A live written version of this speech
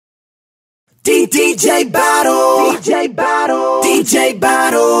DJ Battle, DJ Battle, DJ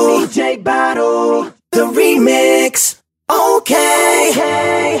Battle, DJ Battle, the remix. Okay.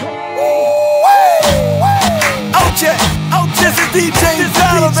 This is DJ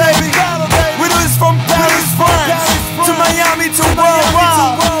Battle, baby. We do this from Paris, France, to Miami, to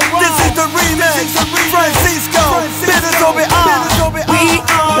worldwide. This is the remix. Francisco, By Kap.wmv.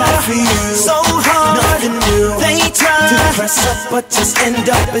 We are so hard, nothing new. They try to press up, but just end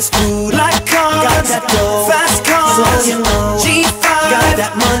up as food. Like cars, got that dough, fast cars, so you know. G5, got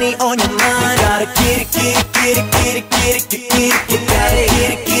that money on your mind. Gotta get it, get it, get it, get it, get it, get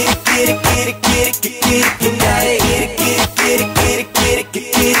it, get it, get it, get it, get it, get it, get it, get it, get it,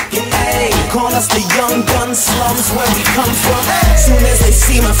 get it, call us the young gun slums where we come from. Soon as they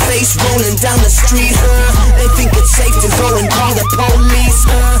see my face rolling down the street, they think it's safe to go and call the police.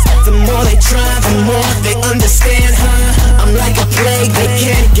 The more they try, the more they understand. I'm like a plague, they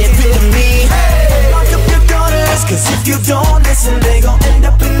can't get rid of me. Lock up your daughters, cause if you don't listen, they gon' end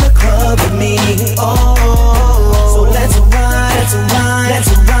up in the club with me. Oh, so let's ride, let's ride, let's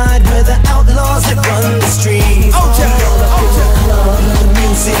ride. We're the outlaws that run the streets. The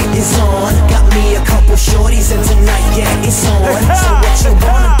music is on, got me a couple shorties and tonight, yeah, it's on. So what you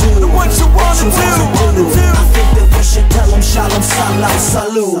wanna do? What you wanna do? I think that we should tell them shalom, salam,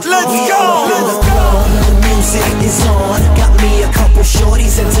 salute. Let's we go! All up in the club, the music is on, got me a couple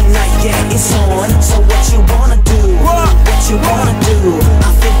shorties and tonight, yeah, it's on. So what you wanna do? What you wanna do?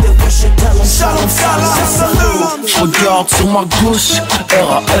 I think that we should tell them shalom, salam, salute. Regarde sur ma gauche,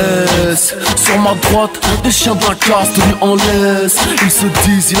 RAS. Sur ma droite, des chiens de la classe tenus en laisse. Ils se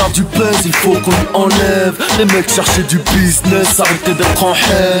disent, il a du pèse, il faut qu'on lui enlève. Les mecs cherchaient du business, arrêtez d'être en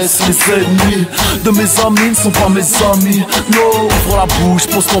haisse. Les ennemis de mes amis ne sont pas mes amis. No, ouvre la bouche,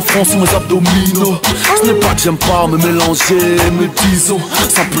 pose ton front sur mes abdominaux. Ce n'est pas que j'aime pas me mélanger, mais disons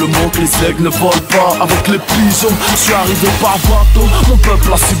simplement que les aigles ne volent pas avec les pigeons. Je suis arrivé par bateau, mon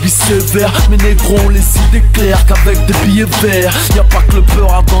peuple a subi sévère. Mes négros ont les idées claires qu'avec des billets verts. Y'a pas que le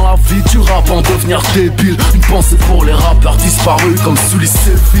peur dans la vie du rap en devenir débile. Une pensée pour les rappeurs disparus comme sous les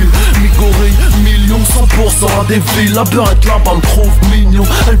Séville. Migoré, millions, 100% à des villes. La beurette là-bas me trouve mignon.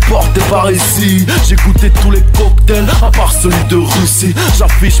 Elle porte des barésies. J'ai goûté tous les cocktails, à part celui de Russie.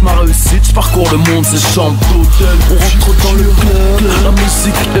 J'affiche ma réussite, je parcours le monde, ces chambres d'hôtel. On rentre dans le club, la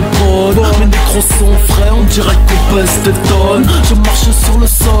musique est bonne. Mes négros sont frais, on dirait qu'on pèse des tonnes. Je marche sur le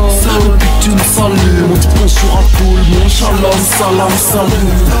sol, le bitume s'allume. On dit bonjour à tout le monde, shalom, salam,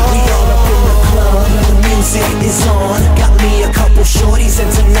 salut. We all up in the club, the music is on, got me a couple shorties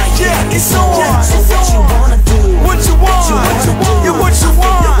and tonight, yeah, it's on. So what you wanna do? What you want? Yeah, what you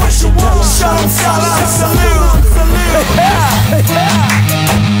want? Shalom, salam, salute.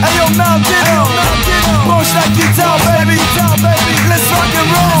 Hey yo, now Diddo, push that guitar, baby. Let's rock and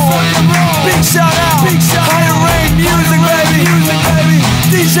roll. Big shout out, Higher Rain Music, baby.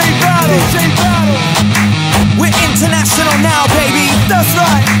 DJ Battle. We're international now, baby. That's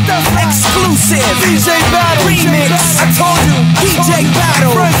right. Exclusive DJ Battle remix. I told you. DJ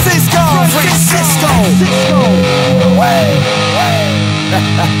Battle. Francisco.